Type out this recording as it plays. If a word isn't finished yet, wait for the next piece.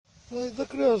За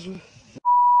кражу.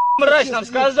 Мразь, нам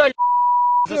сказали,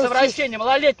 за совращение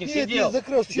малолетних сидел.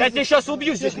 Я тебя сейчас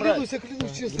убью здесь, мразь. Я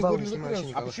клянусь, честно говорю, за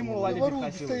кражу. А почему малолетних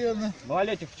насилуют? Постоянно.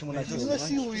 Малолетних почему насилуют?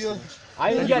 Насилую я.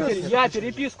 А я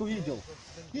переписку видел.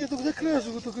 Нет, только за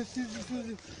кражу вы только...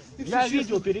 Я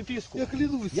видел переписку. Я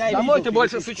клянусь. Домой ты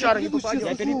больше сучара не попадешь.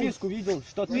 Я переписку видел,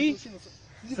 что ты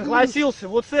согласился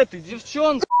вот с этой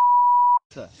девчонкой.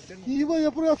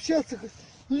 Я про общаться.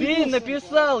 Ты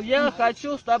написал, я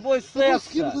хочу с тобой секса. С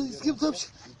кем-то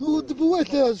общаться. Ну вот бывает,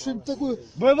 да, что-нибудь такое.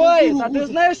 Бывает, а ты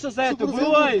знаешь, что за это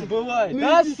бывает? Бывает.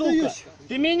 Да, сука?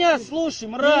 Ты меня слушай,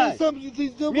 мразь.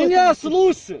 Меня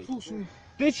слушай.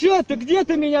 Ты чё, ты где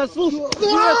ты меня слушаешь? Где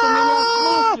ты меня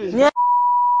слушаешь?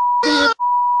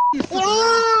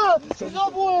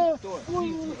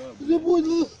 Я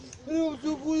понял.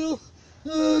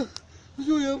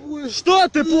 Что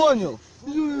ты понял?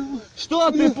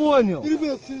 Что ты понял?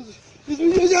 Ребят,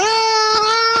 извините.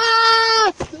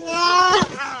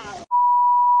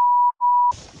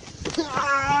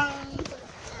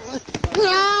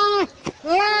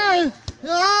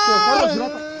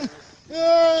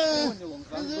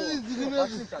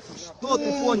 Что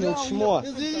ты понял, чмо?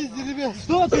 Извините, ребят.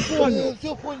 Что ты понял?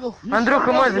 Все понял.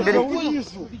 Андрюха, мой забери.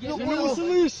 Я не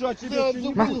слышу от тебя.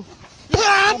 Все понял.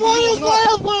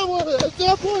 Понял.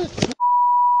 Все понял.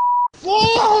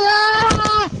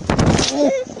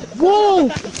 Воу!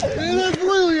 Я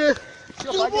понял я!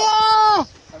 Я понял!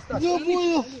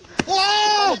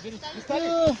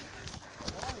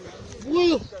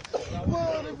 Понял!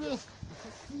 Ребят!